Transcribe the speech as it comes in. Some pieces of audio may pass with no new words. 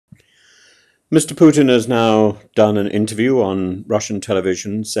Mr. Putin has now done an interview on Russian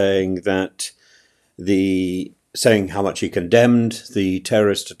television saying how much he condemned the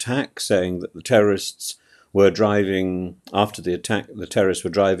terrorist attack, saying that the terrorists were driving after the attack. The terrorists were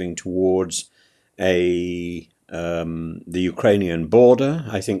driving towards the Ukrainian border.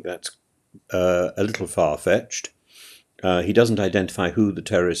 I think that's a little far-fetched. He doesn't identify who the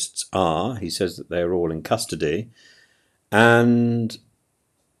terrorists are. He says that they are all in custody, and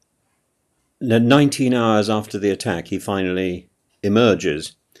 19 hours after the attack, he finally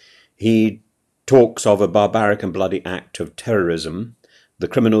emerges. He talks of a barbaric and bloody act of terrorism. The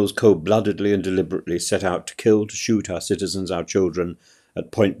criminals cold-bloodedly and deliberately set out to kill, to shoot our citizens, our children,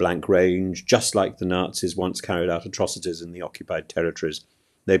 at point-blank range, just like the Nazis once carried out atrocities in the occupied territories.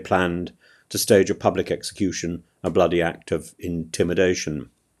 They planned to stage a public execution, a bloody act of intimidation.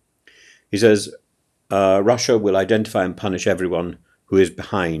 He says, Russia will identify and punish everyone who is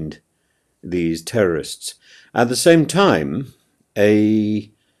behind these terrorists. At the same time,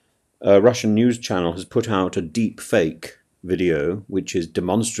 a Russian news channel has put out a deep fake video, which is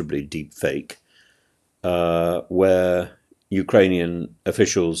demonstrably deep fake, where Ukrainian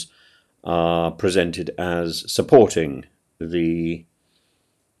officials are presented as supporting the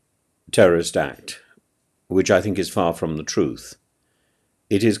terrorist act, which I think is far from the truth.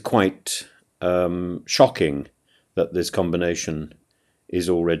 It is quite shocking that this combination is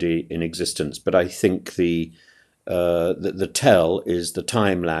already in existence, but I think the tell is the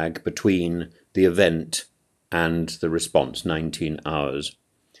time lag between the event and the response, 19 hours,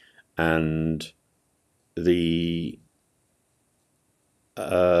 and the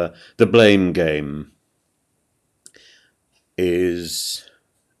blame game is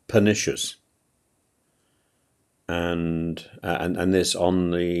pernicious, and this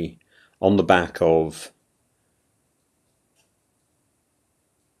on the back of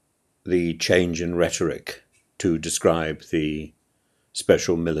the change in rhetoric to describe the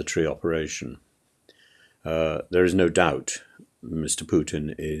special military operation. There is no doubt Mr.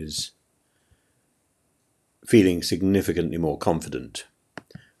 Putin is feeling significantly more confident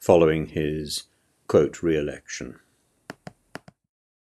following his, quote, re-election.